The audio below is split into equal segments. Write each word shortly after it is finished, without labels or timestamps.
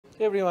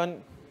Hey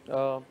everyone,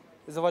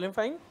 is the volume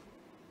fine?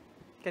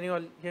 Can you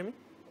all hear me?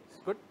 It's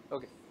good?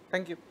 Okay,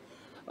 thank you.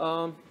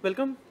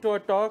 Welcome to our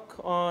talk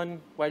on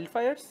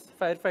wildfires,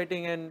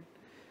 firefighting, and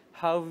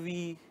how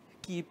we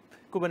keep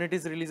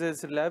Kubernetes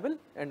releases reliable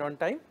and on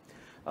time.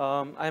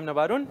 I am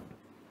Nabarun.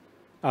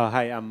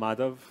 Hi, I'm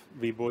Madhav.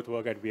 We both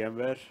work at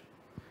VMware.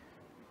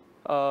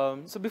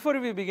 So before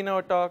we begin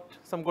our talk,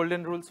 some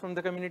golden rules from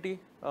the community.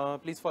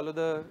 Please follow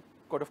the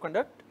code of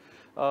conduct,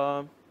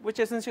 which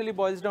essentially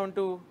boils down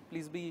to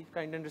please be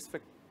kind and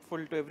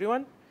respectful to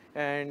everyone,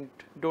 and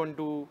don't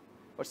do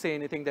or say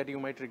anything that you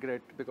might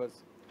regret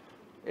because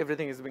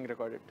everything is being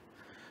recorded.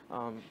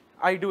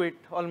 I do it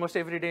almost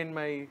every day in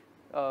my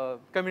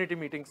community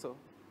meetings. So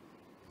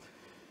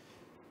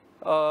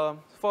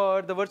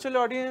for the virtual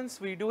audience,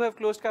 we do have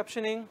closed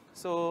captioning.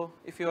 So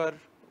if you are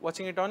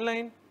watching it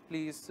online,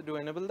 please do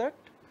enable that.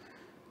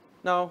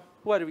 Now,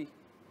 who are we?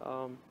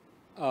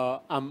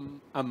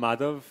 I'm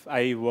Madhav.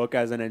 I work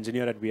as an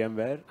engineer at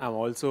VMware. I'm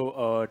also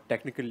a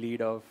technical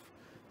lead of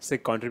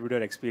SIG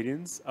contributor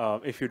experience.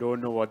 If you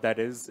don't know what that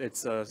is,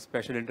 it's a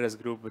special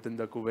interest group within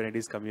the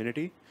Kubernetes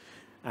community.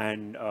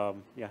 And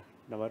yeah,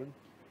 Nabarun.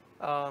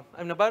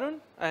 I'm Nabarun.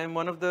 I am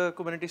one of the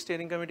Kubernetes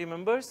steering committee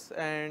members,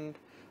 and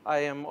I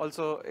am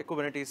also a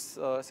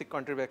Kubernetes SIG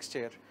contrib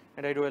chair,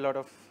 and I do a lot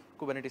of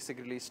Kubernetes SIG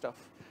release stuff.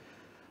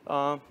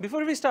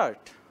 Before we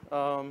start,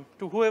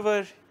 to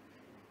whoever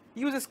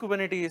uses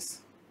Kubernetes,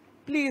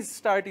 please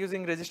start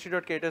using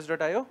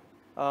registry.ktest.io.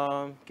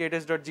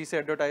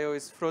 ktest.gset.io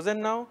is frozen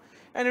now,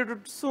 and it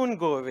would soon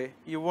go away.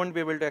 You won't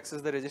be able to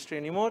access the registry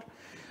anymore.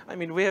 I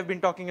mean, we have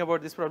been talking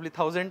about this probably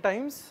 1,000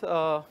 times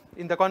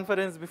in the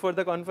conference, before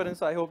the conference.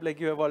 So I hope like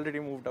you have already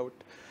moved out.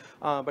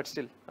 But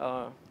still,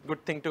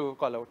 good thing to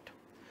call out.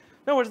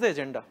 Now, what's the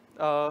agenda?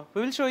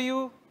 We will show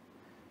you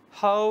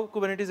how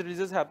Kubernetes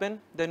releases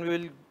happen. Then we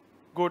will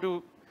go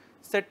to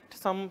set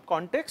some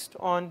context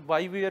on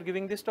why we are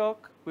giving this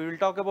talk. We will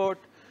talk about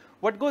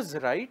what goes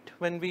right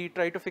when we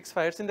try to fix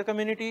fires in the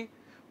community,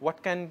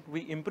 what can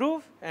we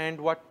improve, and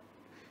what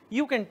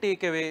you can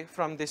take away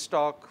from this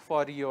talk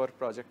for your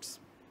projects.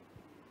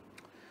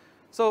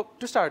 So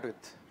to start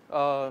with,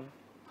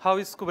 how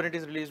is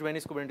Kubernetes released? When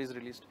is Kubernetes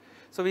released?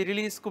 So we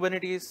release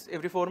Kubernetes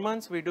every 4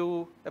 months. We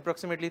do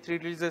approximately 3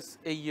 releases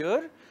a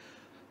year.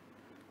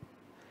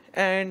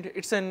 And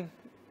it's a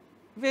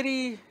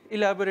very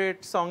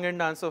elaborate song and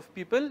dance of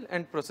people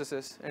and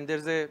processes. And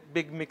there's a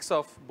big mix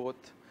of both.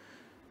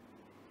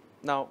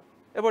 Now,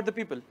 about the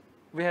people.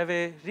 We have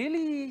a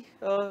really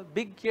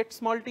big yet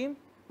small team.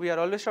 We are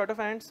always short of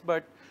hands,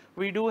 but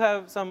we do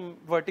have some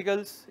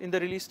verticals in the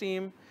release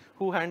team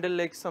who handle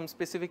like some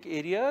specific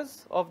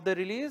areas of the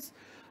release.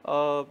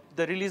 The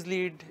release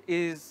lead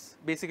is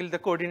basically the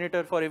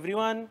coordinator for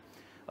everyone.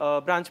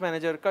 Branch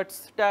manager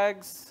cuts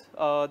tags.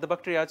 The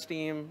bug triage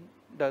team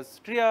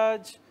does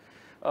triage.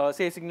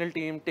 CI signal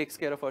team takes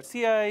care of our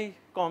CI.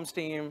 Comms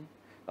team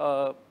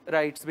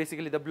writes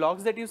basically the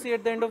blogs that you see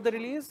at the end of the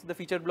release, the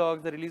feature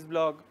blogs, the release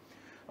blog.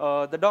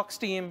 The docs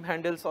team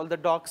handles all the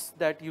docs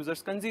that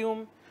users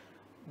consume.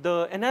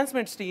 The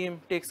enhancements team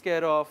takes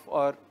care of,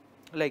 or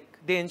like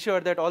they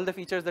ensure that all the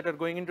features that are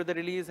going into the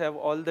release have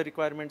all the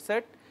requirements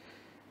set.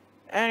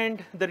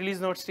 And the release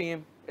notes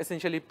team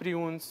essentially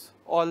prunes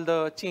all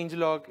the change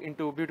log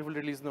into beautiful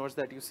release notes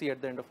that you see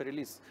at the end of a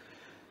release.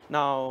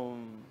 Now,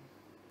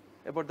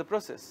 about the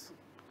process.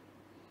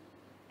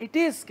 It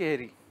is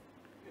scary.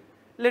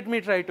 Let me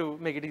try to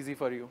make it easy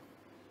for you.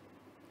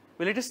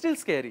 Well, it is still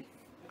scary.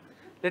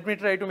 Let me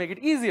try to make it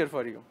easier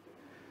for you.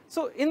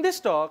 So in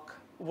this talk,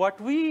 what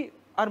we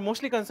are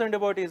mostly concerned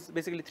about is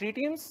basically 3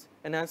 teams: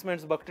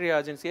 enhancements, bug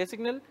triage, and CI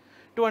signal,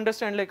 to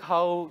understand like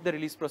how the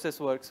release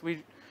process works.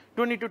 We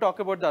don't need to talk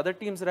about the other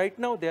teams right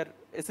now. They are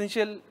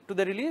essential to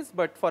the release,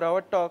 but for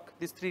our talk,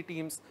 these 3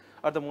 teams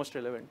are the most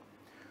relevant.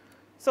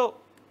 So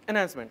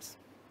enhancements.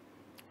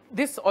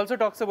 This also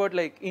talks about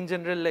like in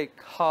general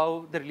like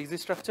how the release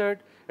is structured.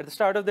 At the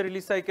start of the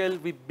release cycle,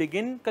 we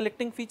begin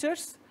collecting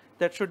features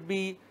that should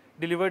be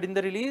delivered in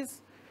the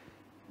release.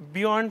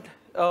 Beyond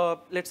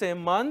let's say a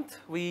month,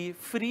 we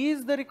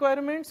freeze the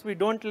requirements. We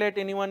don't let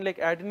anyone like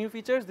add new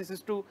features. This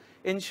is to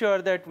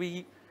ensure that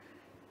we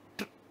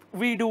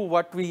do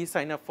what we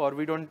sign up for.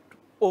 We don't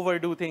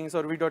overdo things,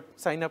 or we don't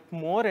sign up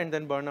more and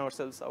then burn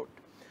ourselves out.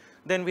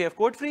 Then we have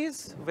code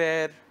freeze,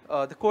 where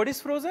the code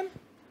is frozen.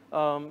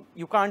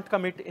 You can't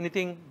commit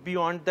anything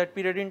beyond that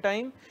period in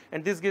time.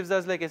 And this gives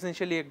us like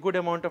essentially a good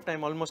amount of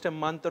time, almost a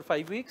month or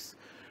 5 weeks,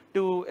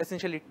 to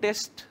essentially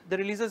test the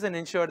releases and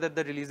ensure that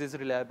the release is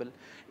reliable.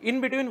 In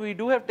between, we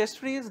do have test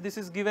freeze. This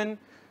is given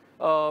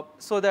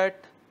so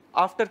that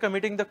after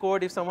committing the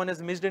code, if someone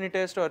has missed any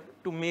test or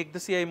to make the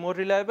CI more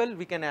reliable,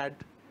 we can add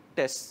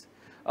tests.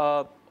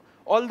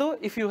 Although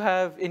if you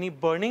have any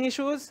burning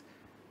issues,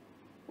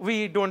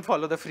 we don't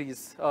follow the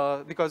freeze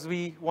because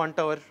we want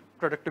our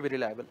product to be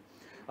reliable.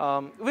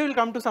 We will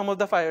come to some of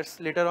the fires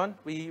later on.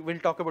 We will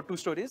talk about 2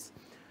 stories.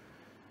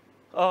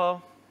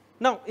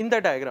 Now, in the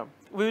diagram,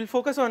 we will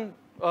focus on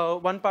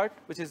one part,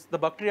 which is the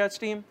bug triage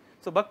team.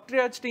 So bug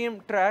triage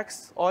team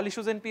tracks all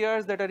issues and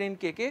PRs that are in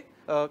KK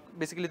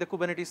basically the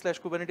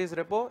Kubernetes/Kubernetes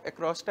repo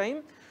across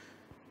time.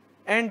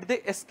 And they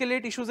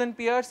escalate issues and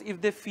PRs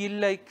if they feel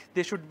like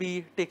they should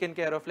be taken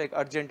care of like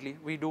urgently.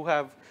 We do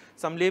have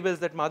some labels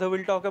that Madhav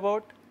will talk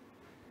about.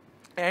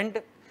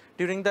 And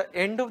during the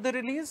end of the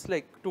release,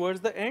 like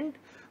towards the end,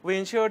 we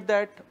ensured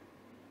that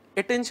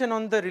attention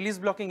on the release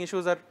blocking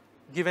issues are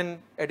given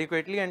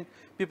adequately and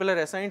people are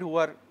assigned who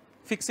are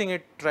fixing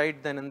it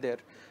right then and there.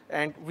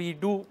 And we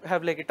do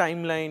have like a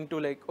timeline to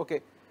like,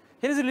 okay,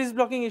 here is a release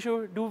blocking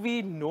issue. Do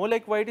we know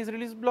like why it is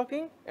release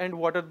blocking and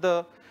what are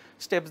the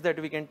steps that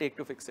we can take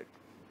to fix it?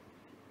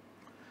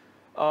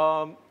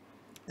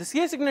 The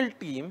CI signal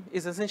team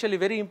is essentially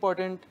very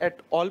important at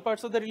all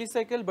parts of the release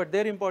cycle, but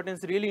their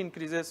importance really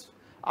increases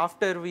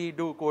after we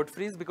do code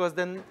freeze, because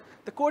then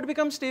the code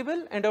becomes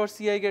stable and our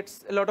CI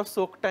gets a lot of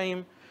soak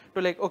time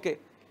to like, okay,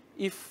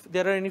 if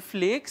there are any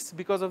flakes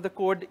because of the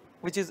code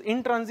which is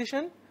in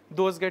transition,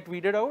 those get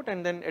weeded out,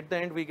 and then at the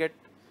end we get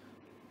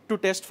to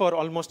test for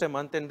almost a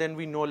month, and then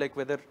we know like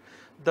whether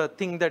the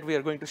thing that we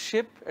are going to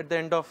ship at the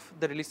end of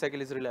the release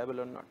cycle is reliable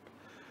or not.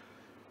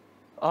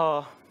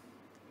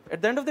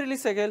 At the end of the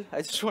release cycle,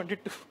 I just wanted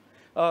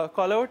to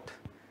call out,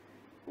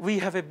 we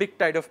have a big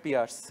tide of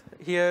PRs.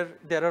 Here,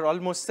 there are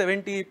almost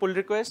 70 pull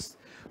requests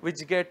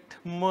which get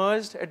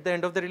merged at the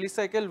end of the release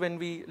cycle when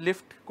we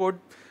lift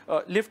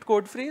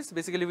code freeze.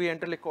 Basically, we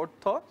enter like code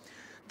thaw.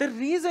 The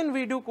reason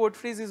we do code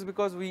freeze is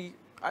because we,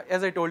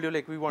 as I told you,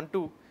 like we want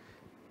to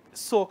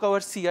soak our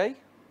CI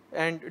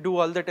and do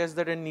all the tests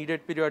that are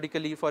needed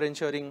periodically for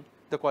ensuring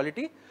the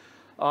quality.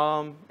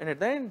 And at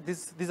the end,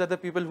 these are the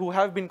people who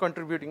have been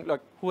contributing,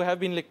 like who have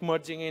been like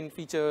merging in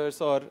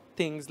features or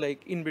things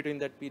like in between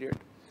that period.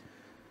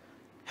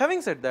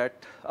 Having said that,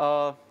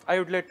 I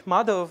would let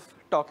Madhav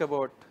talk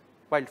about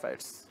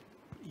Wildfires.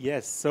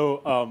 Yes,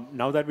 so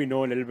now that we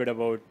know a little bit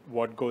about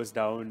what goes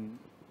down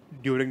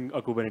during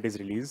a Kubernetes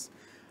release,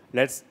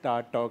 let's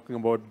start talking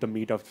about the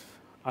meat of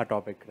our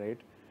topic, right?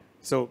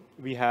 So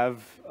we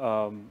have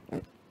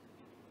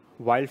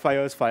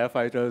wildfires,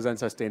 firefighters, and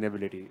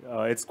sustainability.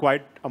 It's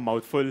quite a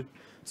mouthful,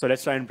 so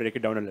let's try and break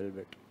it down a little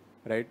bit,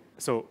 right?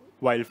 So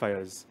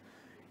wildfires.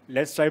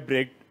 Let's try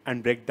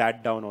break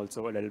that down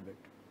also a little bit.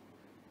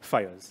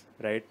 Fires,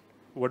 right?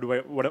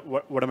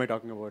 What am I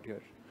talking about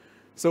here?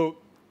 So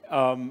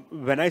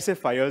when I say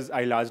fires,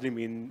 I largely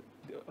mean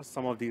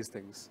some of these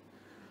things.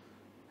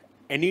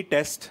 Any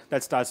test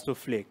that starts to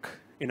flake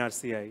in our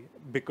CI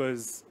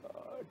because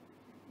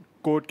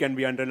code can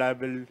be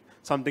unreliable,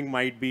 something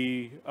might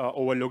be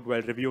overlooked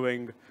while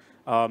reviewing.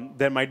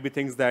 There might be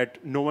things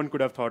that no one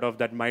could have thought of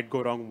that might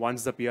go wrong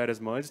once the PR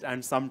is merged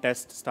and some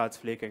test starts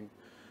flaking.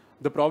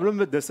 The problem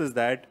with this is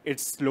that it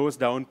slows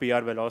down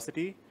PR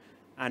velocity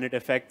and it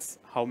affects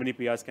how many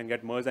PRs can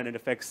get merged and it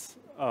affects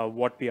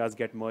what PRs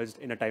get merged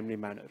in a timely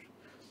manner.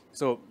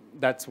 So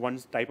that's one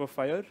type of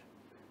fire.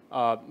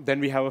 Then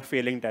we have a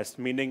failing test,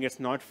 meaning it's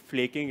not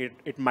flaking,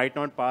 it might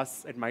not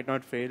pass, it might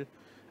not fail.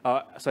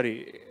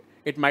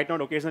 It might not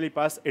occasionally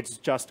pass, it's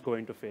just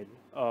going to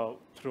fail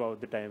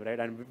throughout the time, right?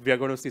 And we are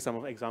going to see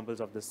some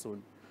examples of this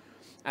soon.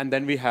 And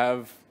then we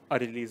have a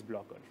release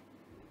blocker.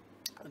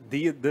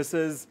 This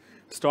is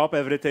stop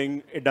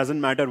everything. It doesn't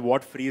matter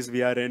what freeze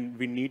we are in.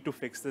 We need to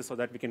fix this so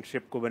that we can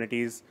ship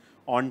Kubernetes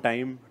on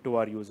time to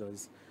our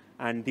users.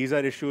 And these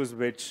are issues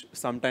which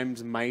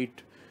sometimes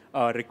might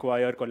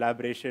require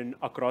collaboration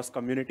across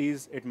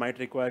communities. It might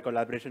require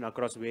collaboration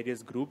across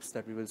various groups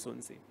that we will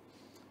soon see.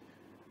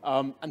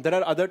 And there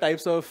are other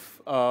types of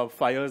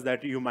fires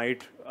that you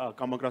might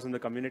come across in the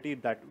community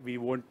that we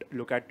won't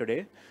look at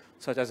today,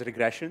 such as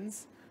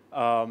regressions.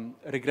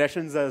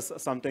 Regressions as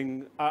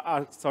something,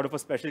 are sort of a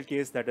special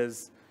case that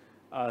is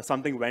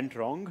something went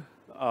wrong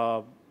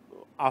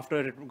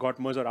after it got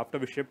merged or after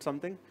we shipped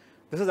something.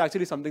 This is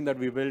actually something that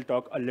we will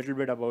talk a little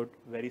bit about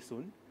very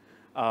soon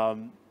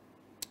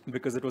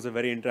because it was a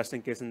very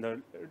interesting case in the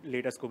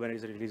latest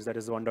Kubernetes release, that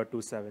is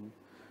 1.27.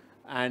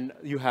 And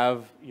you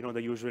have,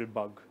 the usual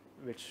bug,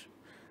 which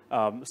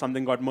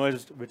something got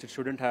merged, which it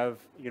shouldn't have,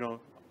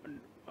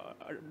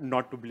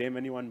 not to blame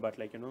anyone, but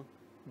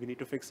we need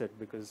to fix it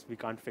because we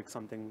can't fix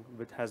something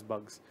which has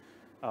bugs.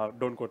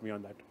 Don't quote me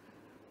on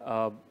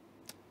that.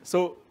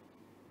 So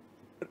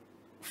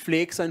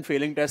flakes and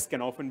failing tests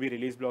can often be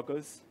release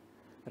blockers,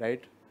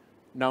 right?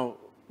 Now,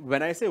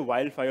 when I say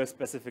wildfire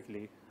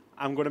specifically,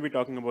 I'm going to be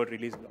talking about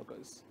release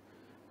blockers.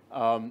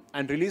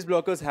 And release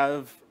blockers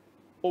have,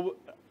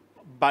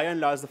 by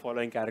and large, the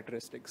following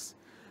characteristics.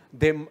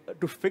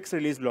 To fix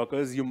release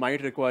blockers, you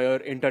might require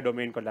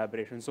inter-domain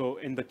collaboration. So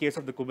in the case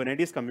of the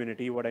Kubernetes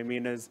community, what I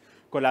mean is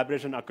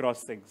collaboration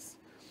across things.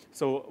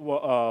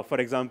 So for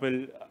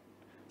example,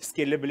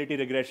 scalability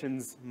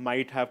regressions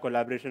might have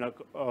collaboration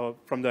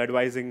from the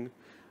advising.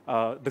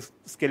 The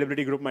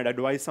scalability group might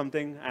advise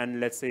something, and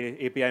let's say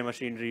API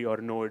machinery or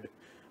Node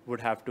would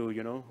have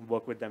to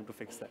work with them to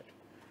fix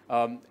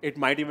that. It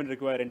might even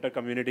require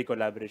inter-community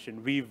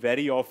collaboration. We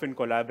very often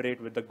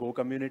collaborate with the Go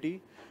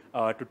community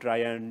to try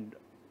and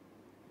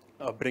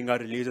bring our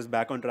releases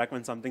back on track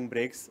when something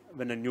breaks,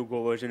 when a new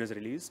Go version is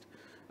released.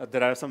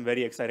 There are some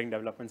very exciting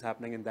developments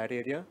happening in that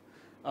area.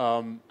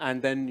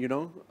 And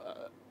then,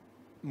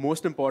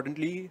 most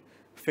importantly,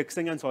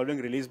 fixing and solving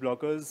release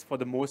blockers for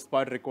the most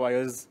part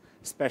requires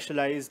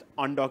specialized,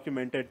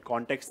 undocumented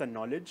context and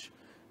knowledge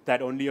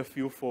that only a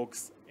few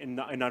folks in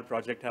our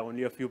project have,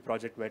 only a few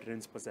project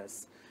veterans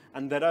possess.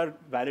 And there are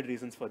valid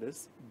reasons for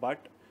this,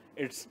 but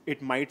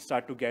it might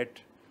start to get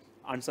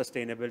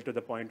unsustainable to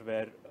the point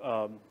where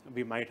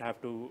we might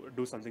have to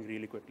do something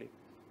really quickly.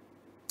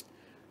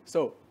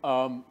 So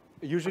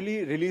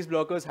usually release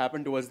blockers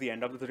happen towards the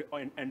end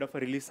of a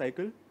release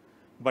cycle,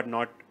 but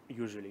not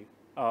usually,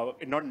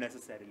 not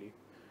necessarily.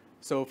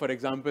 So for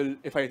example,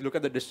 if I look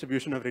at the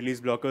distribution of release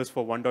blockers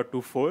for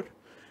 1.24,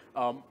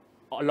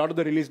 a lot of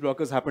the release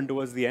blockers happen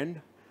towards the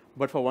end,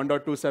 but for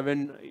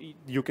 1.27,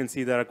 you can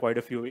see there are quite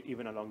a few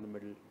even along the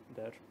middle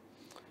there,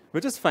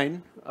 which is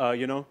fine,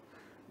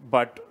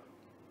 but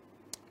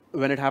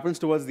when it happens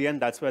towards the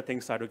end, that's where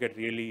things start to get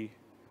really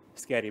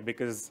scary,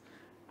 because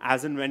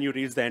as and when you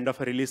reach the end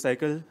of a release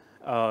cycle,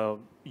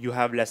 you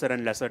have lesser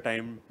and lesser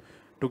time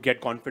to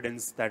get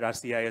confidence that our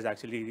CI is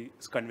actually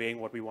conveying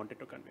what we want it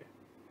to convey.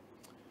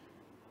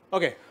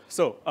 Okay,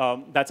 so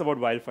that's about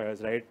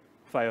wildfires, right?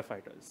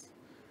 Firefighters.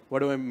 What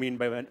do I mean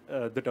by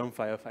the term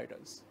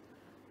firefighters?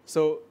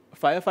 So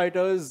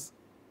firefighters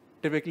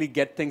typically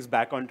get things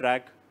back on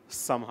track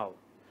somehow.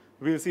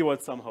 We'll see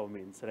what somehow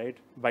means, right?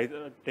 By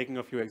taking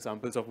a few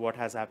examples of what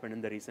has happened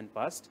in the recent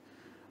past.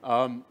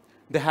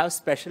 They have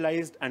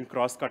specialized and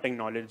cross-cutting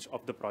knowledge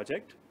of the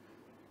project.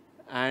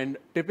 And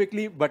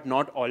typically, but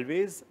not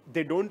always,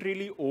 they don't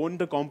really own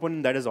the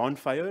component that is on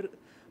fire.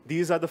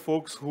 These are the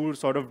folks who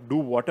sort of do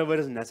whatever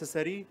is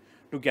necessary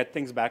to get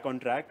things back on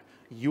track,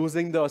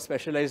 using the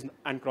specialized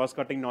and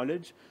cross-cutting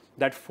knowledge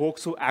that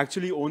folks who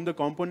actually own the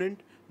component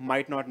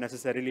might not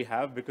necessarily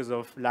have because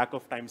of lack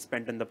of time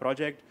spent in the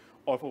project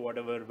or for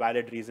whatever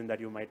valid reason that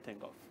you might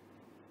think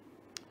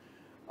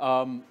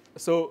of.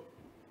 So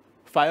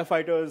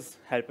firefighters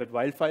help with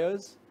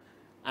wildfires,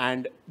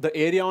 and the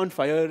area on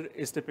fire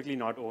is typically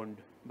not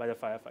owned by the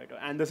firefighter.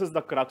 And this is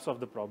the crux of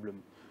the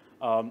problem.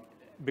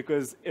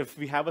 Because if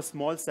we have a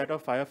small set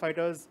of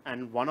firefighters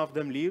and one of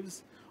them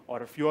leaves,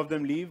 or a few of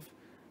them leave,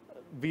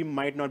 we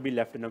might not be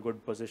left in a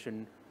good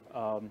position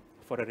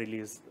for a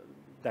release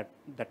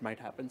that might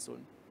happen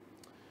soon.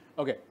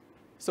 Okay,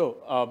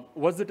 so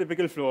what's the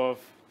typical flow of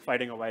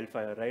fighting a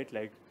wildfire, right?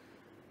 Like,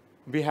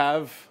 we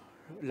have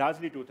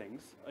largely two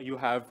things. You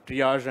have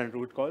triage and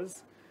root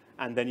cause,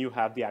 and then you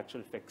have the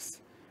actual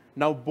fix.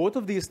 Now, both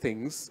of these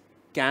things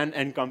can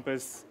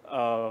encompass,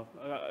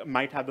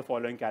 might have the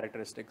following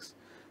characteristics.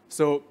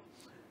 So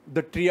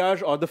the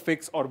triage or the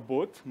fix or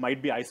both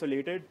might be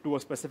isolated to a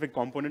specific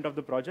component of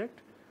the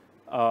project.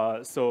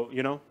 So,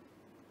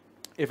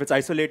 if it's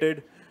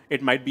isolated,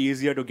 it might be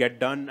easier to get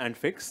done and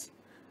fix.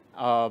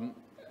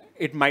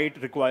 It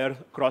might require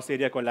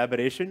cross-area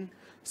collaboration.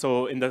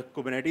 So in the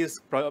Kubernetes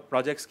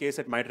project's case,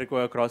 it might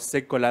require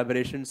cross-SIG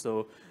collaboration.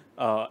 So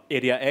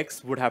area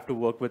X would have to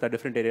work with a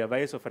different area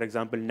Y. So for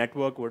example,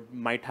 network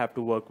might have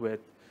to work with,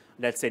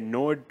 let's say,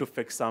 Node to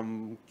fix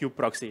some kube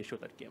proxy issue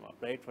that came up,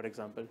 right, for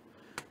example.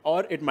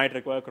 Or it might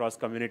require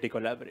cross-community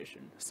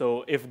collaboration.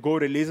 So if Go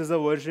releases a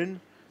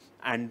version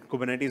and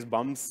Kubernetes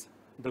bumps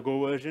the Go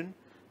version,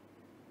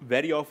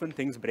 very often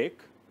things break.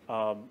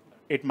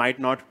 It might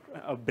not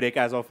break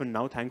as often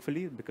now,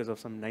 thankfully, because of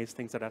some nice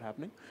things that are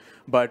happening.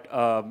 But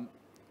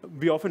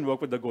we often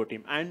work with the Go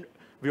team. And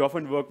we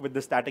often work with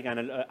the static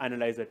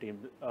analyzer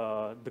team,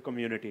 the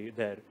community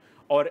there,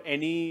 or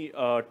any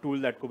tool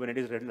that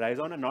Kubernetes relies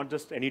on, and not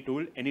just any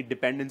tool, any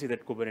dependency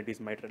that Kubernetes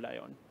might rely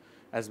on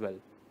as well.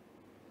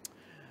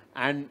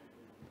 And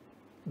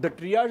the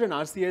triage and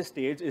RCA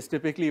stage is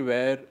typically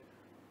where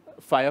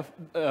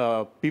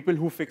people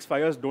who fix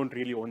fires don't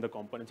really own the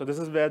component. So this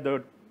is where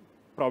the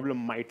problem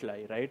might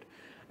lie, right?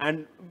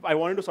 And I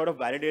wanted to sort of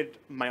validate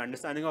my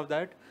understanding of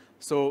that.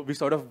 So we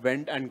sort of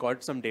went and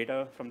got some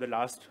data from the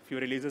last few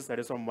releases, that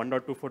is from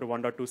 1.24 to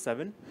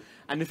 1.27.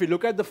 And if you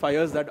look at the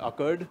fires that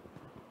occurred,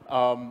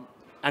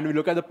 and we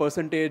look at the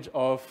percentage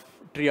of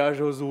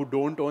triagers who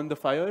don't own the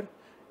fire,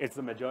 it's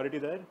the majority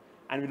there.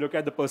 And we look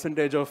at the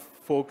percentage of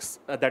folks,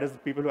 that is the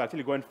people who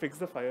actually go and fix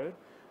the fire,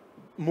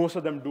 most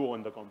of them do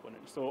own the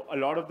component. So a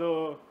lot of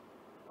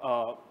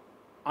the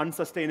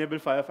unsustainable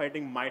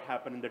firefighting might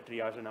happen in the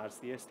triage and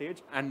RCA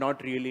stage and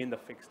not really in the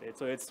fix stage.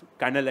 So it's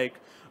kind of like,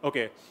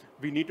 okay,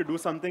 we need to do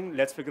something.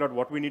 Let's figure out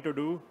what we need to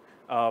do.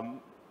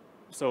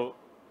 So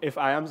if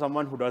I am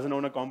someone who doesn't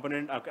own a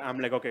component, I'm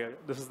like, okay,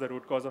 this is the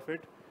root cause of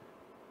it.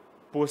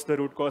 Post the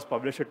root cause,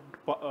 publish it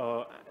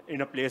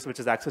in a place which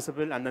is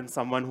accessible, and then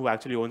someone who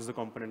actually owns the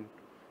component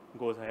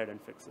goes ahead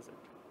and fixes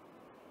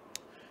it.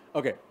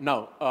 Okay,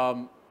 now,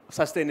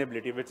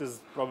 sustainability, which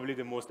is probably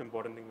the most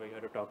important thing we're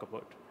here to talk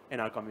about in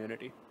our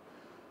community.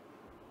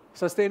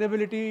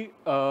 Sustainability,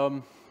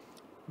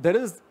 there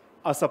is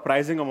a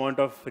surprising amount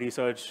of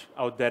research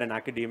out there in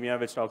academia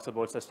which talks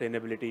about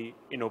sustainability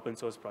in open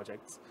source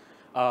projects.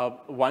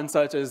 One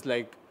such is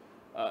like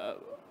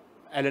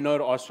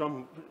Elinor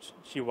Ostrom.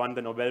 She won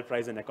the Nobel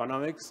Prize in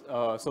economics.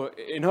 So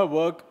in her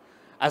work,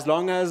 As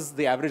long as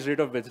the average rate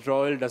of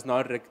withdrawal does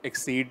not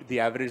exceed the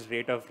average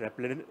rate of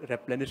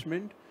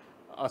replenishment,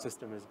 our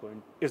system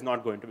is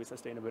not going to be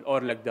sustainable,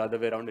 or like the other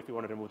way around if you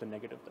want to remove the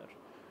negative there.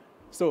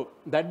 So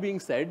that being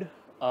said,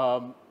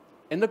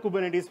 in the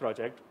Kubernetes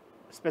project,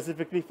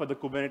 specifically for the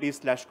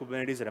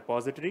Kubernetes/Kubernetes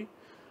repository,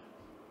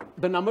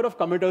 the number of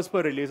committers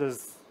per release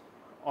is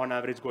on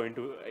average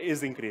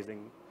is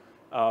increasing.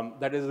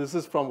 That is, this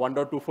is from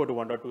 1.24 to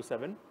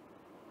 1.27.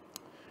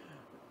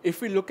 If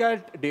we look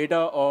at data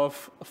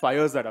of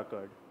fires that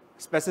occurred,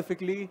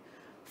 specifically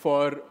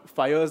for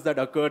fires that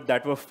occurred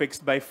that were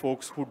fixed by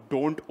folks who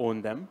don't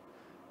own them,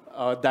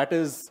 that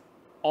is,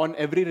 on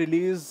every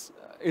release,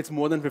 it's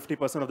more than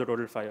 50% of the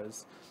total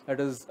fires. That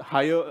is,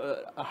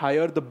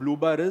 higher the blue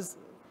bar is,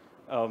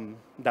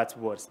 that's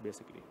worse,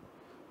 basically.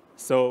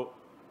 So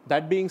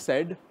that being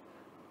said,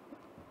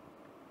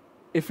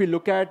 if we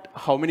look at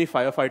how many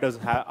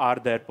firefighters are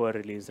there per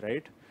release,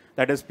 right?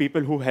 That is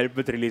people who help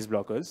with release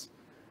blockers.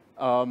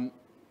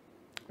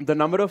 The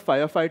number of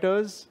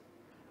firefighters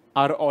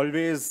are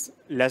always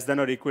less than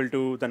or equal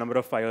to the number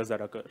of fires that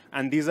occur.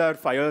 And these are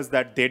fires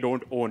that they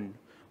don't own,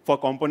 for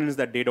components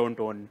that they don't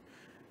own.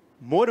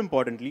 More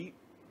importantly,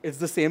 it's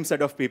the same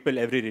set of people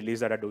every release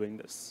that are doing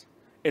this.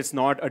 It's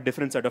not a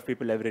different set of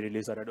people every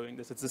release that are doing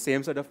this. It's the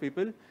same set of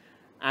people,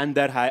 and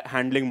they're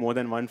handling more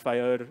than one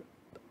fire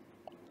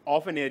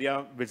of an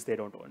area which they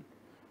don't own.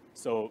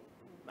 So,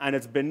 and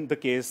it's been the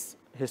case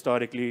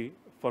historically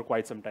for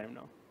quite some time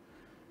now.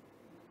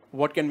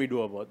 What can we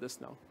do about this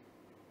now?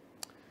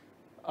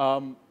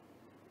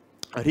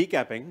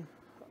 Recapping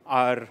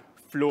our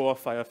flow of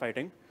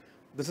firefighting,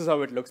 this is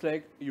how it looks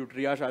like. You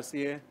triage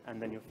RCA,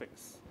 and then you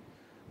fix.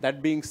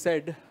 That being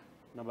said,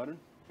 Nabarun?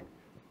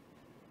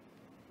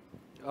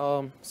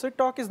 So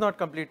talk is not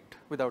complete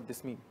without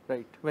this meme,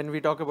 right? When we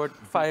talk about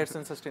fires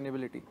and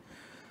sustainability.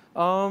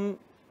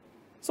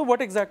 So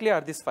what exactly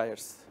are these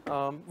fires?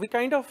 We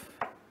kind of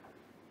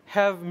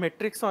have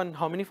metrics on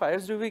how many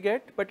fires do we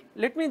get, but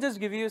let me just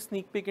give you a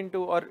sneak peek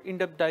into, or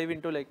in-depth dive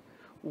into, like,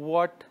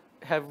 what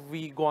have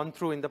we gone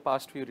through in the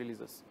past few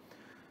releases.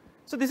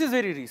 So this is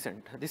very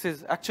recent. This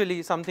is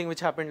actually something which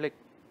happened like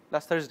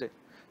last Thursday.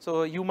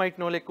 So you might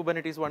know, like,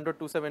 Kubernetes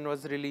 1.27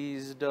 was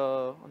released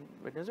on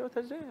Wednesday or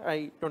Thursday.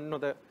 I don't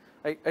know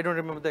I don't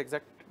remember the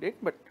exact date,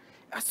 but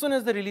as soon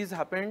as the release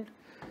happened,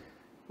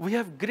 we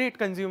have great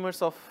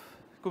consumers of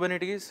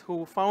Kubernetes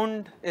who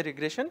found a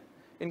regression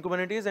in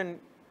Kubernetes, and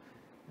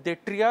they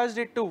triaged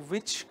it to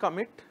which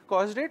commit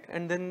caused it,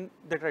 and then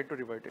they tried to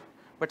revert it.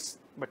 But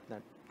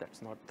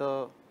that's not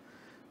the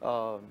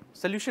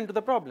solution to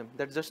the problem.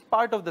 That's just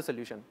part of the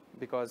solution,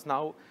 because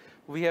now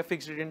we have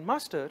fixed it in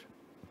master,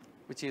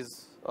 which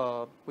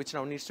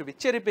now needs to be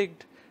cherry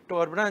picked to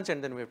our branch,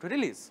 and then we have to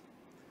release.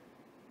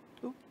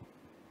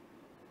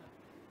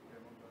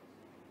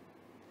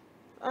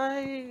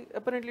 I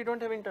apparently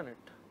don't have internet.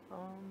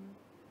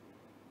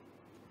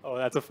 Oh,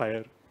 that's a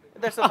fire.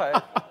 That's a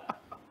fire.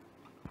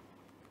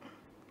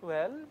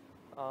 Well,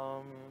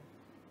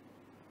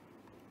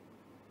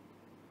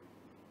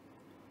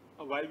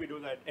 while we do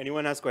that,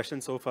 anyone has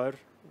questions so far,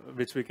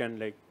 which we can,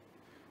 like,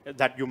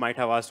 that you might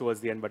have asked towards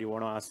the end, but you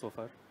want to ask so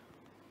far?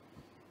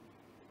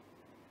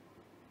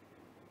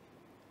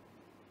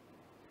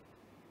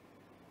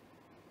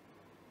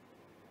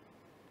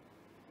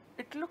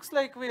 it looks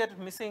like we are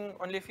missing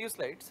only a few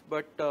slides,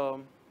 but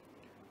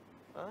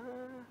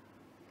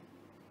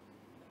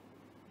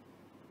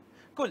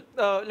cool.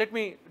 Let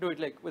me do it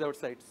like without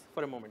slides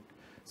for a moment.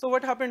 So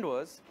what happened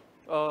was,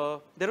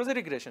 there was a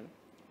regression,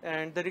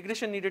 and the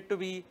regression needed to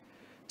be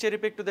cherry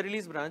picked to the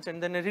release branch,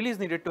 and then a release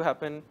needed to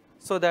happen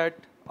so that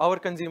our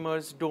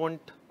consumers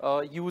don't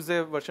use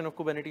a version of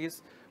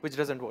Kubernetes which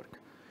doesn't work.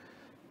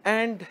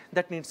 And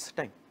that needs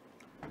time,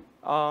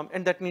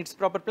 and that needs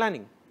proper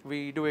planning.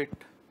 We do it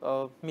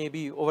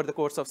maybe over the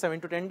course of 7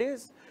 to 10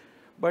 days.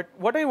 But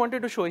what I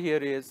wanted to show here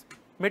is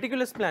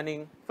meticulous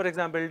planning. For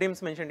example,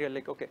 Dims mentioned here,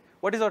 like, okay,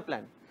 what is our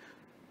plan?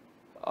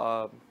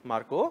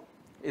 Marco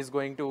is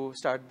going to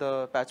start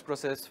the patch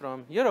process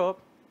from Europe,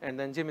 and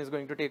then Jim is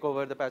going to take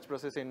over the patch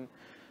process in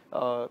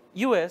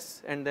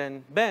US, and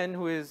then Ben,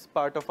 who is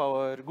part of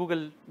our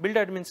Google build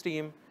admins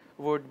team,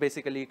 would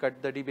basically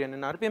cut the Debian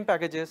and RPM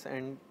packages,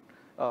 and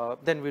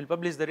then we'll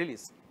publish the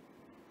release.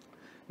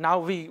 Now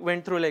we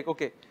went through, like,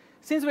 okay,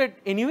 since we're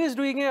anyways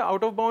doing a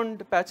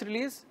out-of-bound patch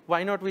release,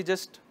 why not we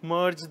just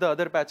merge the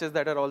other patches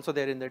that are also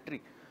there in the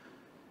tree?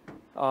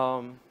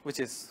 Which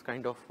is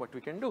kind of what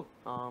we can do.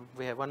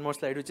 We have one more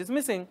slide which is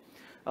missing.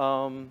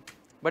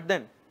 But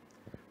then,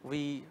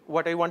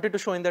 what I wanted to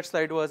show in that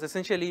slide was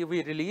essentially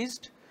we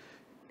released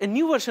a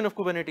new version of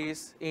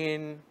Kubernetes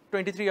in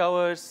 23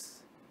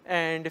 hours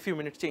and a few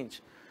minutes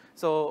change.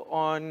 So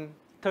on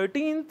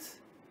 13th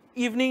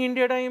evening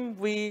India time,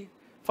 we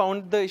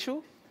found the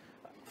issue.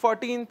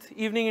 14th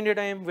evening India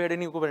time, we had a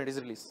new Kubernetes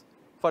release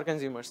for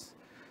consumers.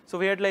 So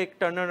we had like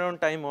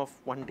turnaround time of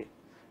 1 day.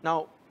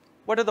 Now,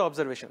 what are the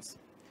observations?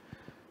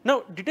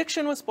 Now,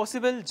 detection was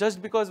possible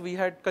just because we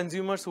had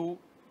consumers who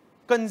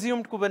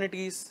consumed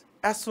Kubernetes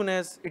as soon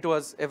as it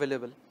was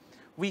available.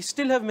 We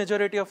still have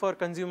majority of our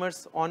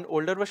consumers on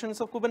older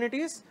versions of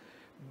Kubernetes,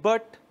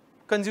 but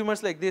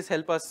consumers like this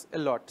help us a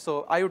lot.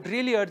 So I would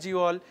really urge you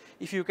all,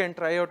 if you can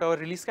try out our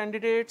release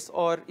candidates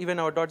or even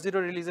our .0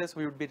 releases,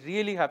 we would be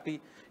really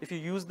happy if you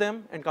use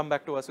them and come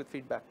back to us with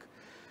feedback.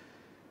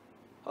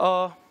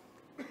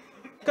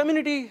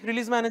 Community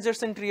release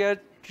managers and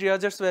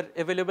triagers were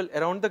available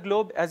around the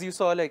globe. As you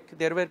saw, like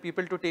there were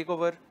people to take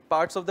over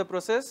parts of the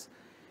process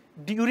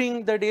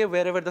during the day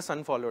wherever the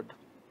sun followed.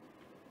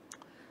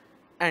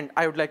 And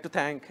I would like to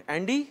thank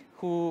Andy,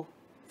 who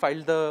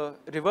filed the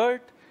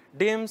revert,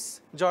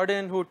 Dims,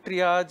 Jordan, who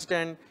triaged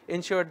and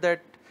ensured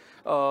that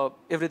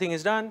everything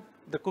is done,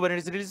 the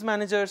Kubernetes release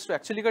managers to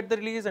actually cut the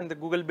release, and the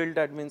Google build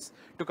admins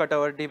to cut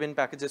our Debian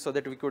packages so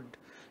that we could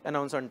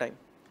announce on time.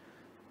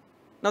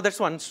 Now that's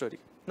one story.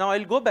 Now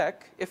I'll go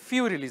back a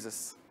few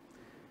releases.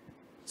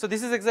 So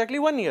this is exactly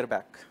 1 year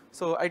back.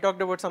 So I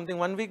talked about something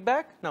 1 week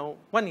back, now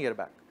 1 year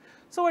back.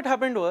 So what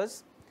happened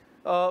was,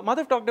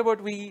 Madhav talked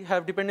about we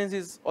have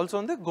dependencies also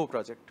on the Go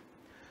project.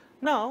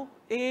 Now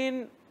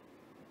in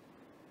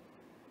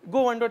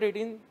Go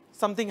 1.18,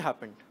 something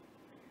happened.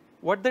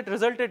 What that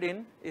resulted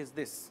in is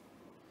this.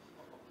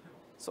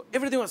 So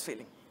everything was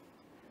failing.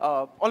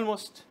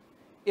 Almost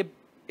a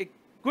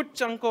good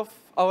chunk of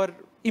our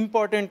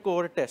important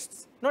core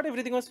tests. Not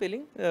everything was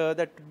failing. That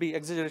would be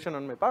exaggeration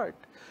on my part.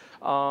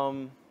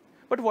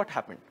 But what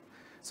happened?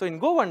 So in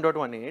Go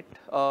 1.18,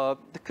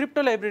 the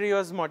crypto library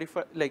was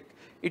modified. Like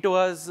it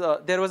was,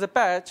 there was a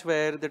patch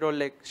where they told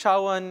like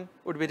SHA-1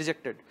 would be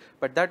rejected,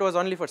 but that was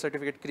only for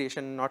certificate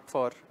creation, not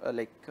for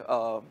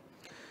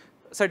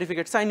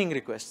certificate signing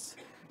requests.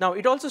 Now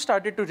it also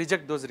started to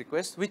reject those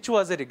requests, which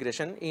was a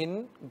regression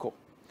in Go.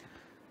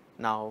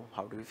 Now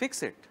how do we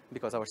fix it?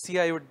 Because our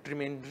CI would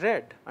remain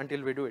red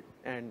until we do it,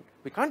 and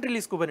we can't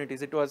release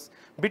Kubernetes. It was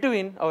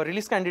between our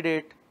release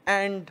candidate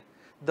and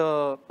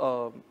the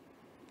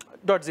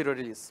 .0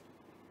 release.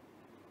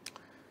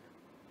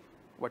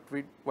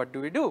 What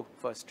do we do?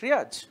 First,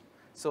 triage.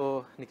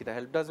 So Nikita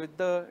helped us with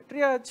the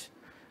triage.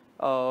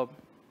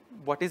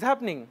 What is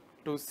happening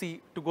to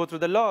go through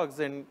the logs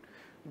and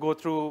go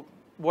through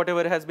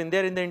whatever has been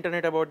there in the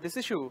internet about this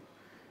issue.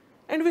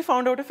 And we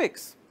found out a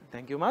fix.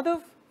 Thank you,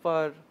 Madhav,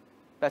 for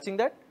patching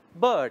that,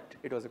 but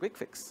it was a quick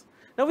fix.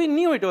 Now we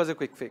knew it was a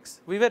quick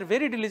fix. We were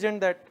very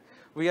diligent that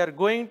we are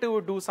going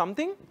to do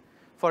something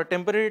for a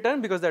temporary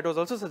return, because that was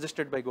also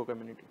suggested by Go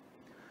community.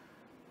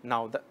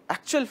 Now the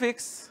actual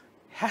fix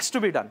has to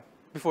be done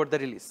before the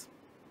release.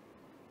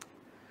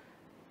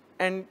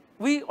 And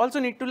we also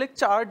need to like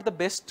chart the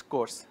best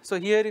course. So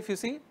here if you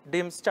see,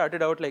 Dims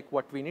started out like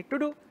what we need to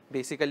do.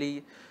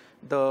 Basically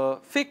the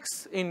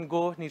fix in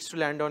Go needs to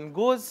land on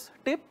Go's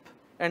tip,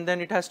 and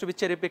then it has to be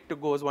cherry picked to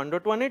Go's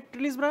 1.18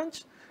 release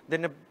branch.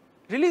 Then a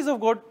release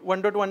of Go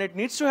 1.18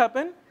 needs to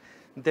happen.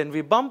 Then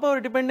we bump our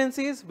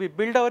dependencies, we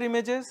build our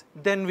images,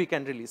 then we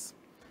can release.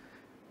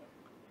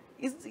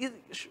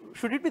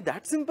 Should it be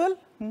that simple?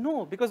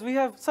 No, because we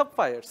have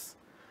subfires.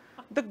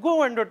 The Go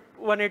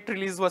 1.18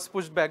 release was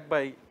pushed back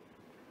by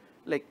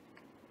like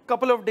a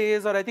couple of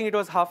days, or I think it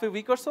was half a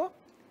week or so,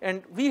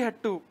 and we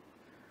had to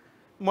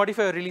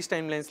modify our release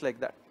timelines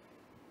like that.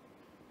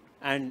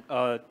 And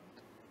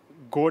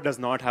Go does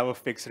not have a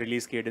fixed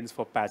release cadence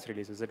for patch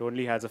releases. It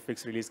only has a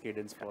fixed release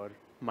cadence for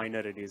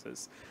minor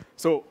releases.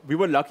 So we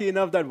were lucky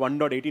enough that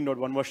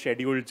 1.18.1 was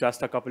scheduled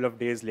just a couple of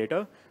days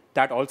later.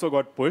 That also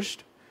got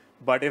pushed.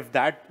 But if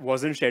that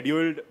wasn't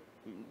scheduled,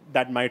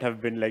 that might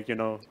have been like, you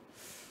know,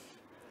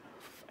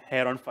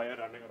 hair on fire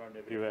running around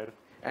everywhere.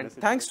 And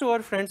thanks to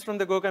our friends from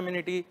the Go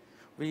community,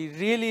 we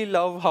really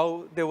love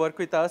how they work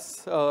with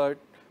us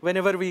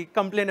whenever we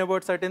complain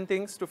about certain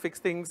things to fix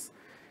things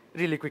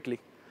really quickly.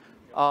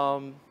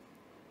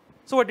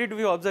 So what did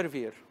we observe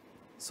here?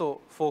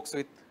 So folks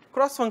with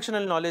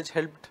cross-functional knowledge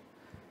helped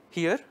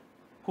here,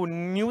 who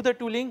knew the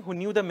tooling, who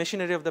knew the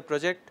machinery of the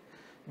project.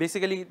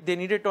 Basically, they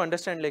needed to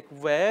understand like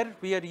where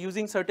we are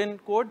using certain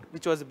code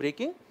which was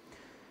breaking.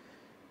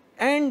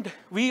 And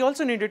we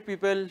also needed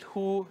people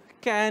who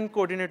can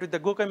coordinate with the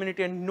Go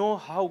community and know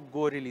how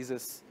Go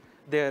releases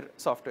their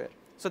software.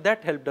 So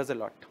that helped us a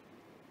lot.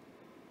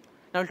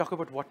 Now I'll talk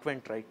about what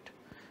went right.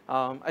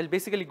 I'll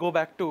basically go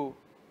back to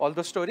all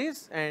those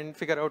stories and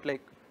figure out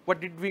like what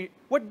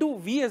do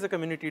we as a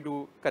community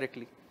do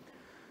correctly?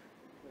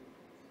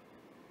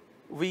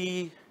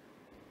 We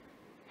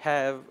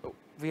have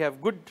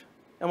good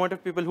amount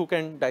of people who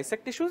can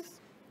dissect issues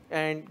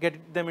and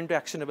get them into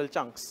actionable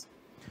chunks.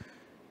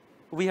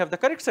 We have the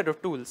correct set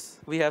of tools.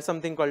 We have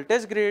something called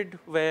test grid,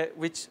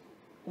 whose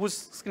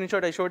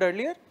screenshot I showed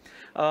earlier.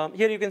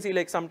 Here you can see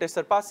like some tests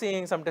are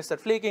passing, some tests are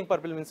flaking.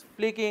 Purple means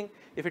flaking.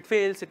 If it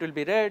fails, it will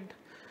be red.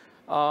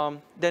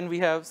 Then we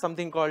have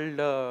something called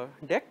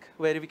deck,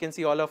 where we can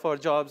see all of our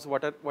jobs,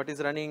 what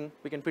is running.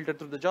 We can filter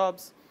through the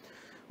jobs.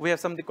 We have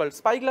something called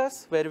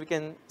spyglass, where we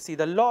can see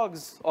the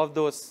logs of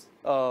those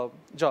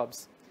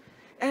jobs.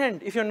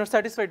 And if you're not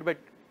satisfied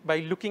by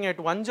looking at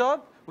one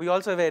job, we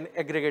also have an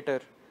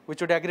aggregator,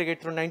 which would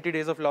aggregate through 90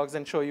 days of logs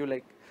and show you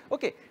like,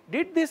 okay,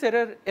 did this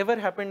error ever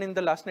happen in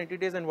the last 90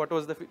 days, and what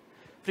was the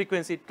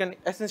frequency. It can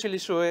essentially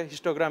show a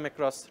histogram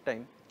across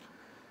time.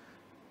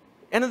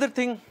 Another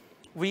thing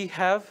we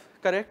have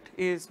correct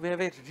is we have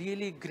a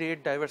really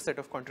great diverse set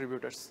of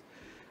contributors.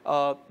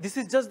 This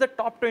is just the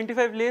top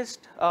 25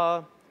 list.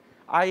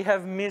 I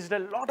have missed a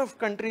lot of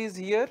countries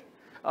here,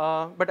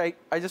 but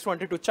I just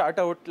wanted to chart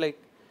out like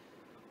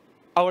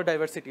our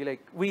diversity.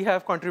 Like we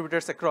have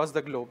contributors across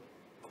the globe.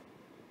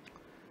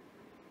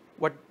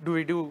 What do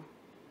we do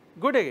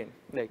good again?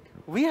 Like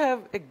we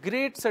have a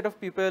great set of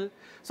people.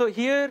 So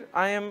here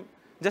I am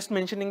just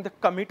mentioning the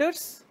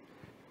committers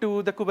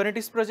to the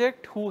Kubernetes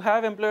project who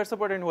have employer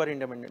support and who are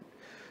independent.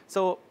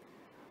 So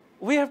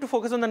we have to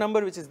focus on the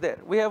number which is there.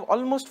 We have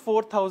almost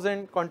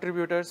 4,000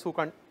 contributors who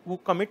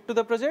commit to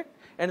the project,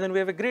 and then we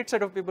have a great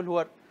set of people who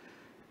are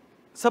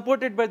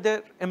supported by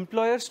their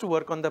employers to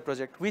work on the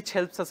project, which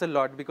helps us a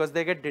lot because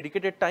they get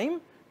dedicated time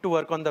to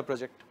work on the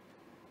project.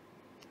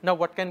 Now,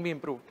 what can be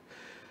improved?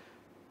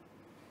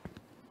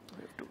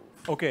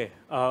 Okay.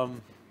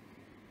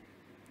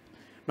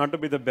 Not to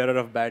be the bearer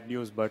of bad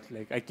news, but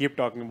like I keep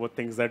talking about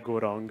things that go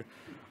wrong.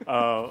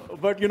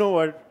 But you know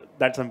what?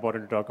 That's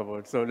important to talk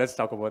about. So let's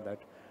talk about that.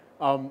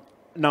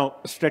 Now,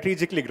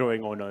 strategically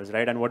growing owners,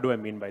 right? And what do I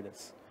mean by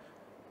this?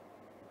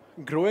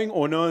 Growing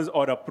owners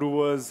or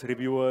approvers,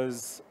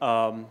 reviewers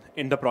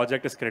in the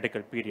project is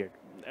critical, period.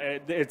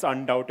 It's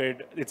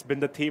undoubted. It's been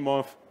the theme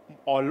of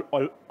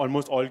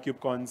almost all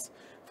KubeCons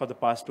for the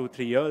past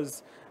 2-3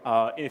 years.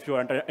 If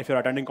you're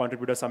attending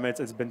contributor summits,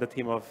 it's been the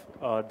theme of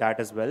that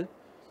as well.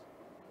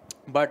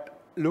 But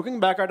looking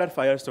back at our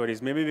fire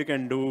stories, maybe we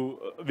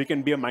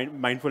can be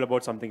mindful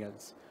about something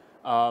else.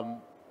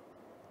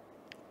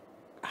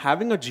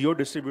 Having a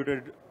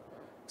geo-distributed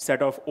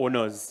set of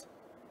owners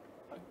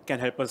can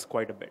help us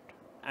quite a bit.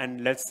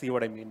 And let's see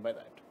what I mean by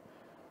that.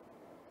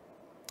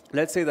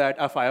 Let's say that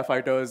our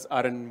firefighters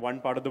are in one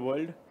part of the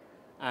world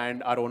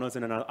and our owners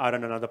are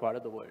in another part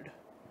of the world.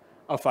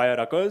 A fire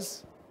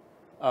occurs,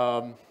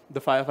 the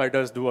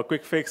firefighters do a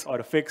quick fix or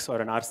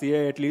an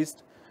RCA at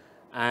least,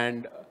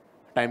 and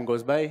time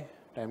goes by,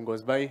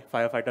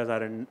 firefighters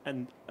are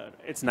and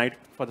it's night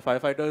for the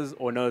firefighters,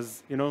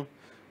 owners,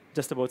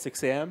 just about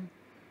 6 a.m.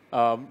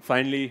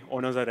 Finally,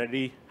 owners are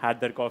ready, had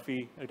their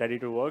coffee, ready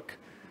to work.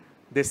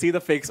 They see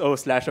the fix,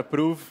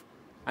 /approve,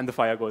 and the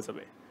fire goes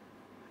away.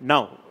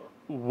 Now,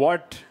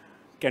 what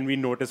can we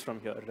notice from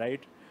here,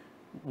 right?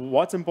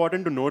 What's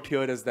important to note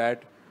here is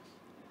that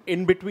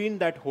in between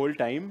that whole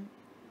time,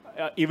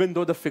 even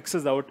though the fix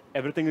is out,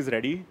 everything is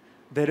ready,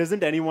 there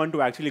isn't anyone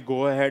to actually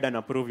go ahead and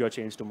approve your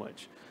change to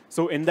merge.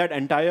 So in that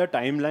entire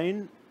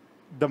timeline,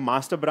 the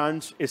master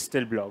branch is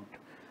still blocked.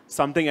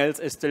 Something else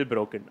is still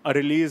broken. A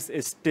release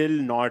is still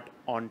not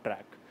on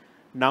track.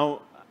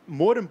 Now,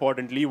 more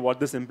importantly, what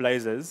this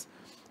implies is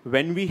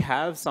when we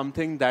have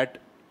something that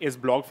is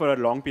blocked for a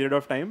long period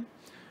of time,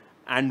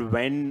 and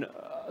when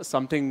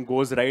something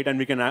goes right and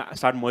we can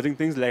start merging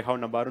things, like how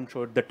Nabarun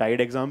showed the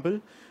Tide example,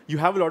 you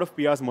have a lot of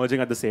PRs merging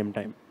at the same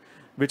time,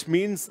 which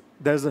means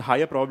there's a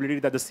higher probability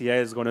that the CI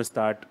is going to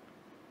start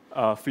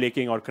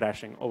flaking or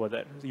crashing over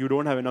there. You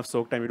don't have enough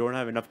soak time, you don't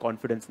have enough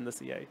confidence in the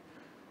CI.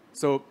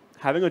 So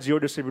having a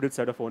geo-distributed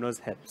set of owners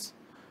helps.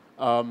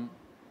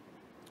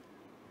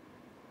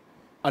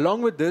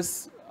 Along with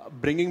this,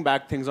 bringing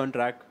back things on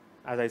track,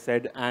 as I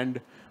said, and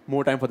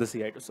more time for the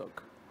CI to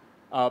soak.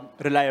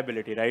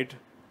 Reliability, right?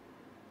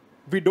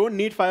 We don't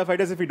need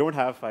firefighters if we don't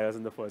have fires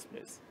in the first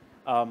place.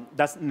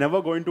 That's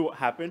never going to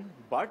happen,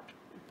 but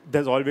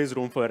there's always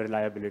room for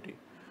reliability.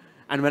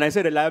 And when I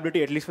say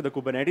reliability, at least for the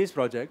Kubernetes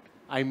project,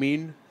 I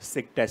mean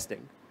SIG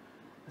testing.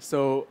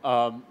 So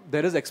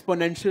there is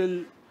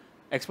exponentially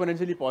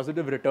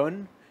positive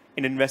return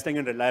in investing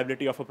in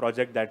reliability of a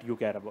project that you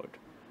care about.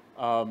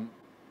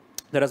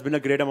 There has been a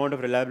great amount of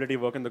reliability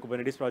work in the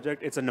Kubernetes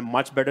project. It's in a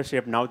much better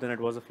shape now than it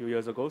was a few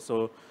years ago.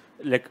 So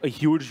like a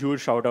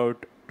huge shout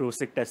out to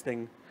SIG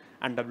testing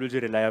and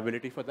WG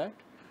reliability for that.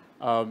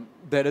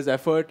 There is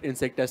effort in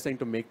SIG testing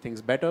to make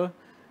things better.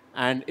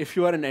 And if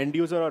you are an end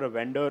user or a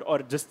vendor or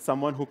just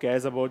someone who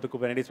cares about the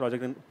Kubernetes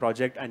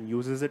project and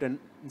uses it in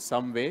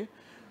some way,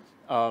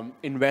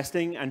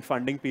 investing and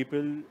funding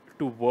people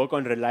to work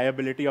on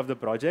reliability of the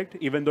project,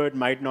 even though it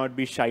might not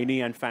be shiny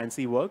and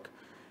fancy work,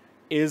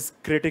 is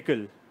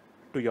critical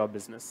to your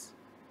business.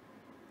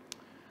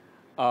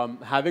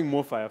 Having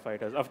more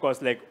firefighters. Of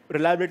course, like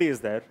reliability is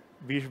there.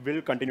 We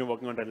will continue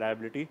working on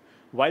reliability.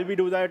 While we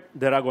do that,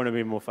 there are going to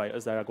be more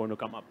fires that are going to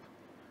come up.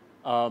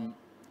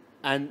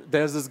 And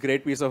there's this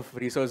great piece of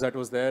research that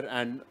was there,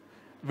 and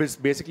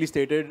which basically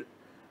stated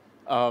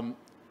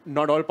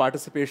not all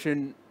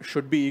participation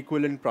should be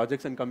equal in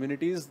projects and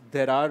communities.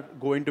 There are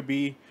going to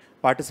be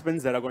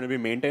participants, there are going to be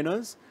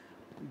maintainers.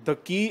 The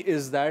key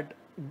is that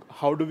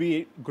how do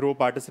we grow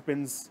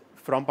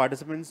from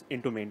participants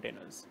into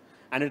maintainers?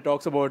 And it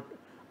talks about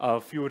a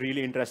few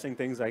really interesting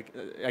things. I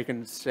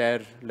can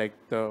share like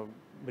the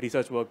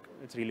research work.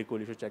 It's really cool.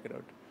 You should check it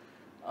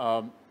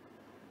out.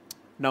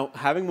 Now,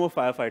 having more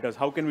firefighters,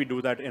 how can we do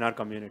that in our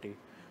community?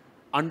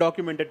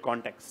 Undocumented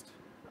context.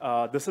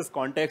 This is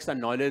context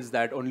and knowledge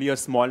that only a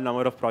small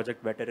number of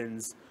project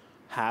veterans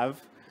have.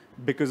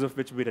 because of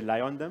which we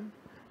rely on them.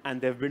 And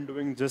they've been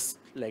doing just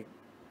like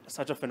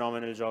such a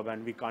phenomenal job,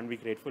 and we can't be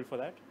grateful for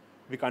that.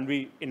 We can't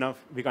be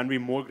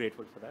more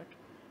grateful for that.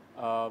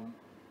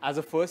 As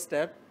a first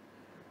step,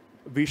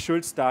 we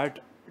should start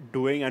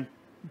doing and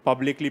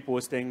publicly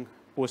posting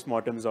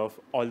postmortems of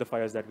all the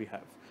fires that we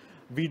have.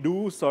 We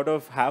do sort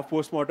of have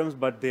postmortems,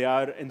 but they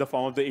are in the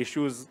form of the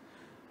issues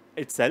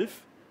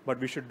itself, but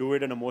we should do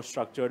it in a more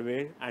structured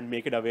way and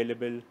make it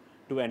available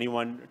to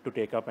anyone to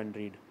take up and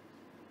read.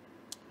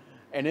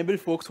 Enable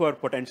folks who are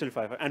potential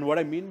firefighters. And what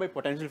I mean by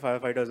potential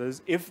firefighters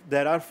is if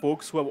there are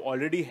folks who have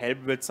already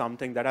helped with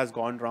something that has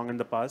gone wrong in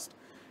the past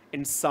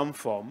in some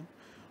form,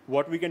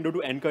 what we can do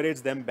to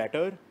encourage them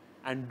better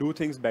and do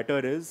things better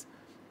is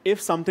if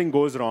something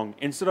goes wrong,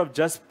 instead of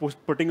just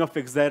putting a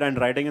fix there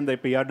and writing in the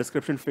PR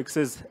description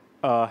fixes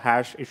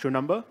hash issue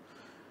number,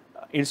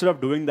 instead of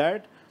doing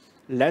that,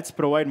 let's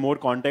provide more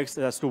context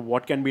as to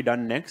what can be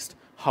done next,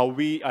 how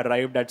we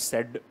arrived at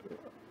said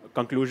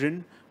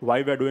conclusion,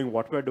 why we're doing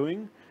what we're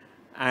doing,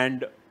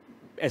 and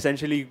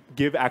essentially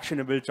give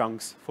actionable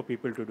chunks for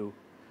people to do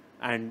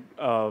and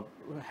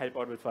help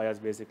out with fires,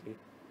 basically.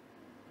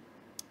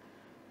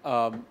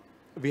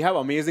 We have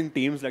amazing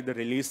teams like the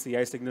release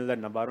CI signal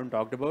that Nabarun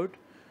talked about,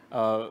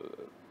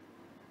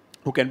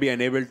 who can be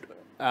enabled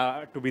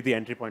to be the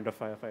entry point of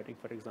firefighting,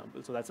 for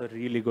example. So that's a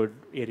really good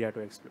area to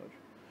explore.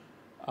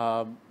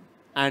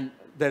 And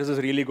there is this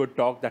really good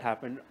talk that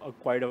happened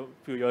quite a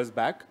few years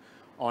back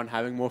on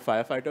having more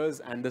firefighters,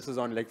 and this is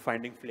on like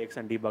finding flakes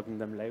and debugging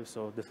them live.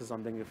 So this is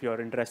something, if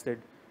you're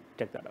interested,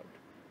 check that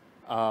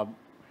out.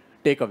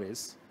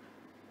 Takeaways.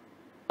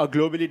 A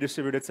globally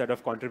distributed set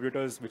of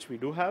contributors, which we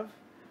do have,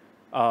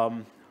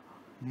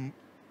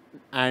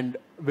 and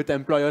with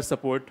employer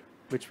support,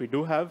 which we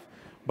do have,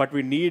 but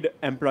we need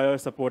employer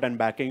support and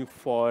backing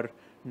for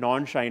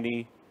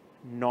non-shiny,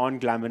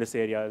 non-glamorous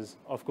areas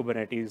of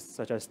Kubernetes,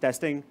 such as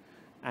testing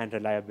and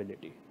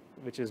reliability,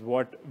 which is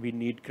what we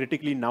need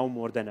critically now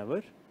more than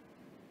ever.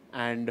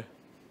 And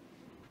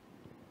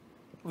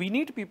we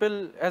need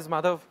people, as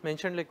Madhav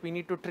mentioned, like we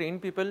need to train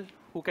people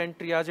who can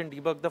triage and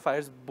debug the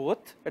fires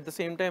both at the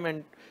same time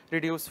and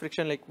reduce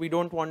friction. Like we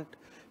don't want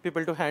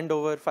people to hand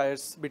over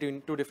fires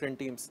between two different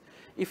teams.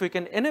 If we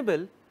can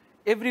enable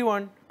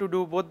everyone to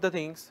do both the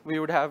things, we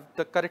would have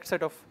the correct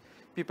set of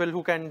people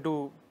who can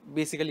do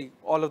basically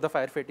all of the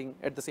firefighting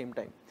at the same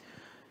time.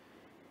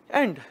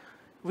 And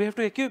we have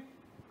to equip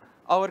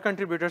our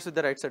contributors with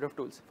the right set of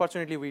tools.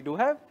 Fortunately, we do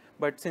have,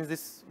 but since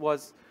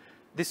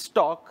this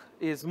talk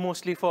is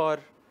mostly for,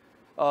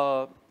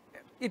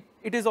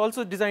 it is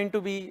also designed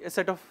to be a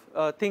set of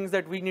things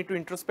that we need to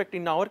introspect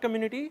in our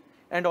community,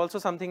 and also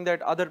something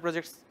that other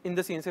projects in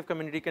the CNCF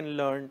community can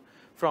learn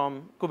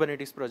from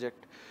Kubernetes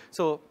project.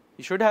 So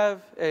you should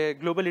have a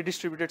globally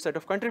distributed set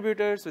of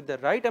contributors with the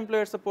right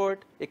employer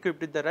support,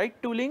 equipped with the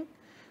right tooling,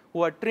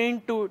 who are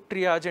trained to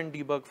triage and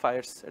debug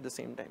fires at the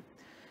same time.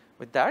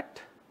 With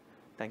that,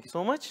 thank you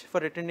so much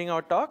for attending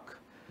our talk.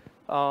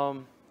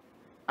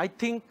 I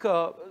think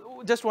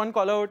just one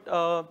call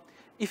out,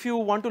 if you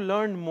want to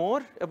learn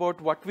more about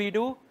what we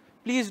do,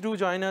 please do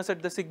join us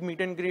at the SIG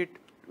meet and greet,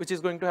 which is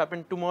going to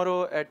happen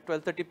tomorrow at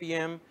 12:30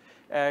 p.m.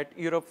 at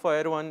Europe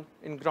Fire 1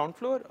 in ground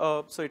floor.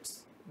 So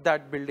it's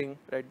that building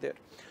right there.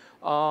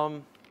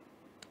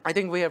 I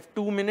think we have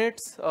 2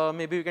 minutes.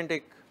 Maybe we can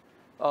take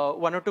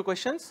 1 or 2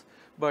 questions,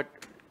 but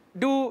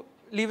do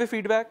leave a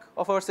feedback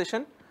of our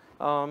session.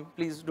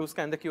 Please do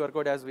scan the QR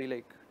code as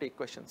we take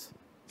questions.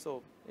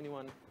 So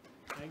anyone?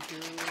 Thank you.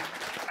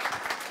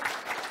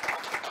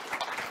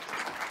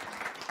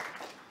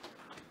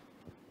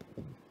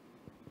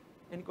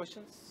 Any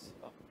questions?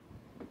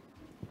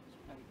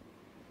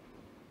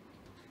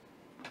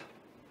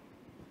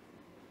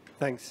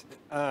 Thanks.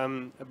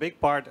 A big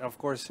part, of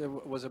course,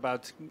 was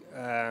about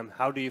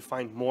how do you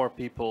find more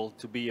people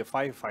to be a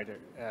firefighter.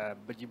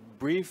 But you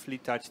briefly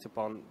touched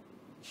upon,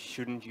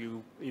 shouldn't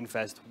you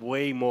invest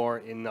way more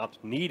in not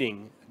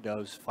needing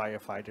those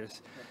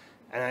firefighters?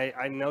 And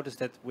I noticed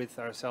that with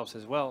ourselves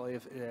as well.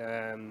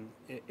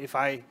 If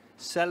I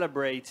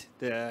celebrate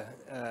the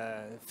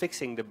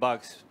fixing the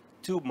bugs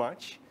too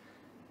much,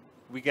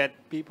 we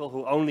get people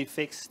who only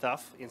fix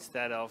stuff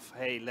instead of,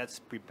 hey, let's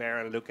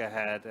prepare and look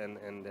ahead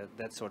and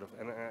that sort of.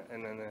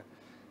 And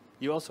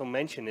you also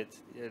mentioned it,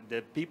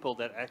 the people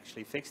that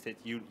actually fixed it,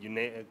 you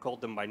called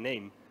them by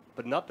name,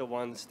 but not the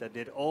ones that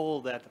did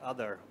all that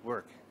other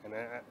work. And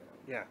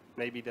yeah,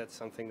 maybe that's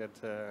something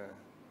that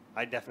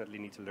I definitely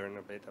need to learn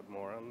a bit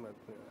more on, but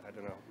I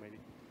don't know, maybe.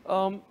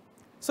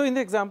 So in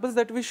the examples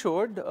that we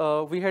showed,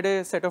 we had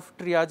a set of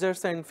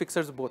triagers and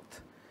fixers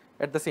both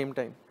at the same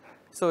time.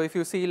 So if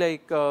you see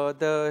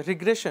the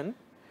regression,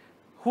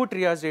 who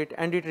triaged it?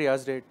 Andy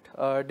triaged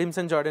it. Dims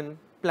and Jordan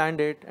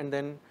planned it, and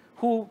then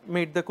who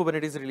made the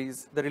Kubernetes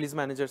release? The release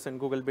managers and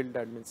Google build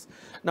admins.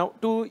 Now,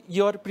 to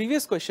your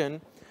previous question,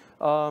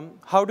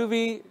 how do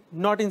we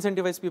not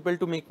incentivize people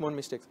to make more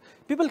mistakes?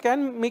 People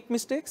can make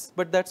mistakes,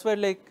 but that's where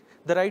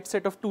the right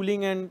set of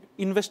tooling and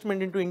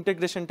investment into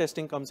integration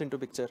testing comes into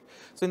picture.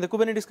 So in the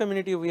Kubernetes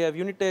community, we have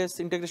unit tests,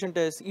 integration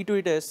tests,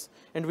 E2E tests,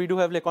 and we do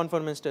have like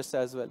conformance tests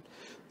as well.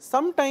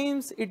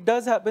 Sometimes it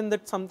does happen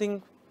that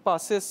something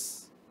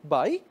passes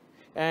by,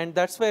 and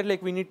that's where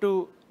like we need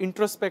to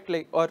introspect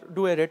like or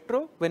do a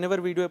retro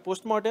whenever we do a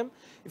postmortem.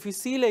 If we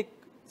see like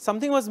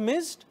something was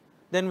missed,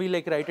 then we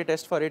like write a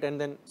test for it, and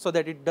then so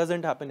that it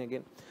doesn't happen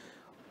again.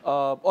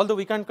 Although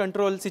we can't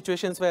control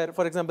situations where,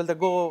 for example, the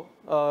Go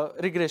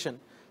regression.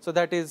 So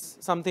that is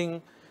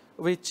something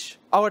which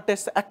our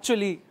tests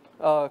actually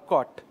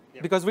caught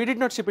because we did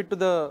not ship it to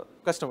the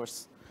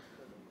customers.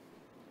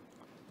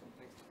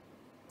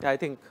 Yeah, I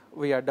think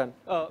we are done.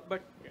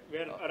 But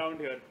we're around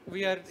here.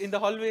 We are in the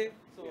hallway,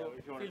 so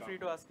if you wanna feel free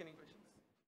to ask any questions.